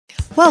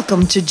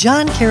Welcome to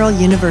John Carroll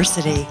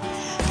University.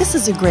 This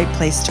is a great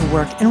place to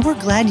work, and we're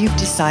glad you've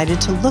decided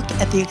to look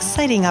at the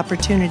exciting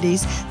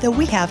opportunities that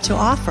we have to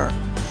offer.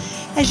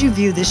 As you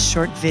view this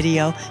short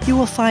video, you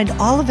will find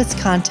all of its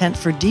content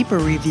for deeper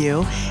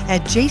review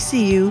at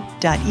jcu.edu/hr.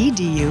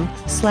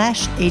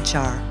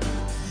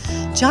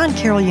 John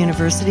Carroll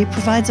University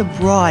provides a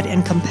broad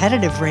and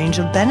competitive range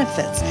of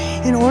benefits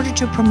in order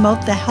to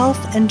promote the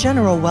health and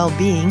general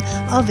well-being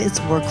of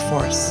its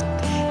workforce.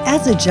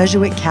 As a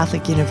Jesuit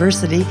Catholic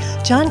university,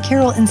 John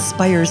Carroll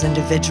inspires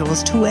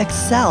individuals to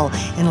excel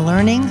in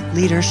learning,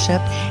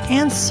 leadership,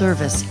 and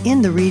service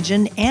in the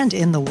region and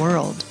in the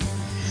world.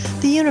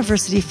 The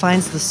university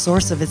finds the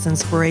source of its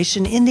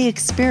inspiration in the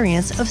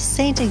experience of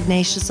St.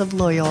 Ignatius of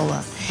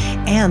Loyola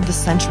and the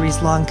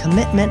centuries-long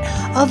commitment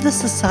of the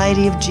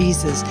Society of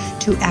Jesus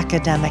to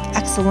academic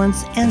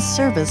excellence and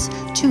service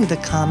to the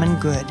common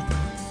good.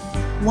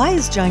 Why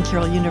is John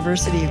Carroll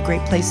University a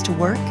great place to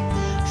work?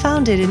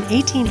 Founded in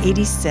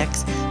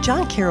 1886,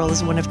 John Carroll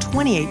is one of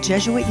 28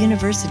 Jesuit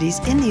universities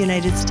in the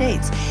United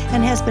States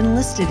and has been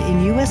listed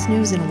in U.S.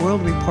 News &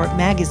 World Report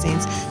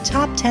magazine's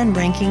top 10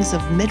 rankings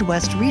of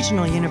Midwest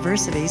regional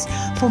universities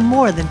for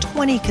more than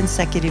 20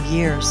 consecutive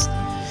years.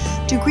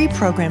 Degree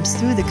programs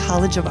through the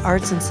College of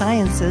Arts and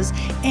Sciences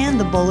and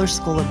the Boler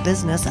School of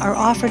Business are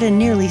offered in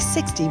nearly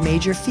 60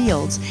 major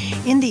fields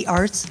in the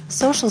arts,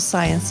 social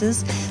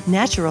sciences,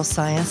 natural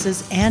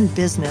sciences, and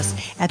business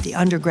at the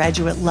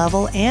undergraduate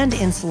level and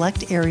in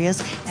select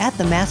areas at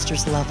the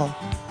master's level.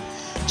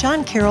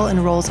 John Carroll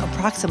enrolls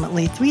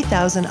approximately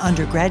 3,000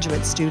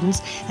 undergraduate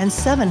students and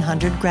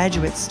 700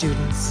 graduate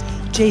students.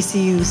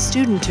 JCU's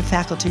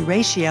student-to-faculty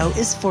ratio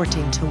is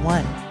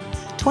 14:1.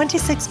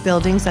 26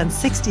 buildings on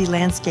 60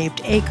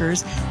 landscaped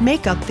acres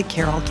make up the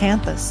Carroll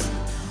campus.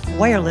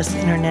 Wireless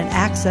internet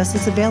access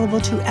is available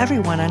to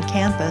everyone on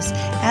campus,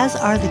 as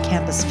are the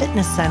campus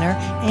fitness center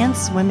and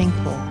swimming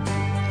pool.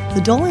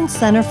 The Dolan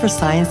Center for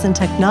Science and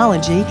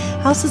Technology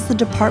houses the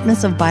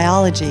departments of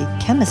biology,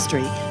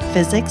 chemistry,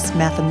 physics,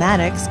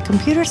 mathematics,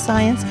 computer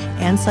science,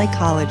 and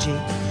psychology.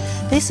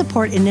 They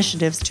support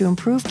initiatives to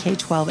improve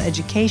K-12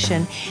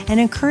 education and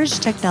encourage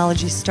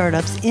technology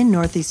startups in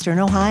northeastern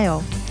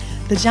Ohio.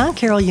 The John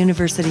Carroll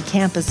University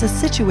campus is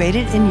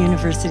situated in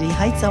University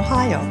Heights,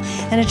 Ohio,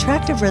 an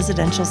attractive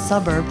residential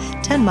suburb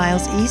 10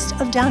 miles east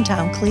of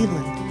downtown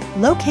Cleveland.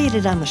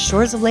 Located on the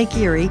shores of Lake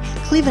Erie,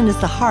 Cleveland is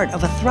the heart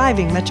of a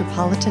thriving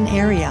metropolitan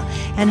area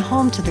and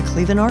home to the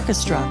Cleveland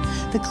Orchestra,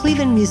 the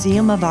Cleveland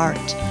Museum of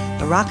Art,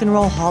 the Rock and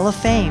Roll Hall of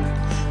Fame,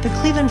 the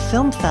Cleveland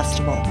Film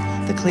Festival,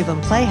 the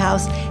Cleveland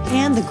Playhouse,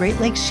 and the Great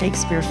Lakes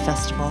Shakespeare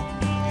Festival.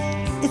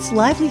 Its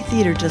lively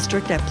theater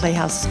district at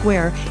Playhouse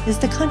Square is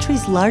the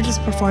country's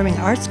largest performing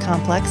arts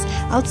complex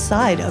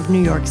outside of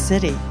New York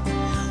City.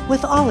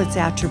 With all its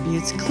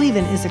attributes,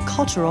 Cleveland is a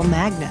cultural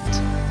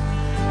magnet.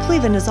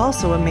 Cleveland is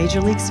also a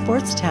major league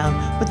sports town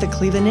with the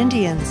Cleveland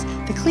Indians,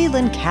 the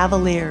Cleveland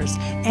Cavaliers,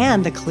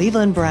 and the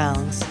Cleveland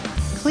Browns.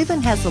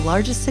 Cleveland has the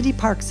largest city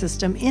park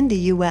system in the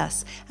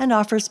U.S. and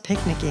offers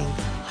picnicking,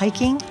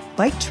 hiking,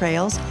 bike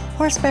trails,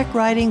 horseback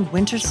riding,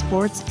 winter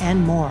sports,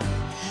 and more.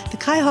 The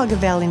Cuyahoga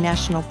Valley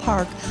National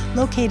Park,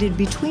 located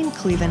between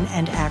Cleveland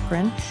and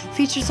Akron,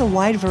 features a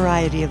wide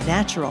variety of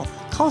natural,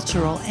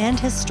 cultural, and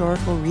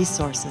historical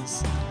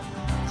resources.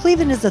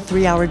 Cleveland is a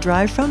 3-hour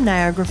drive from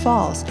Niagara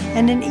Falls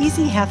and an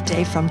easy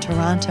half-day from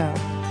Toronto.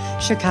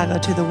 Chicago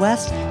to the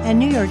west and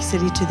New York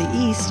City to the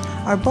east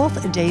are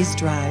both a day's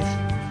drive.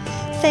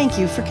 Thank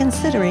you for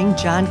considering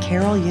John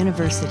Carroll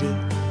University.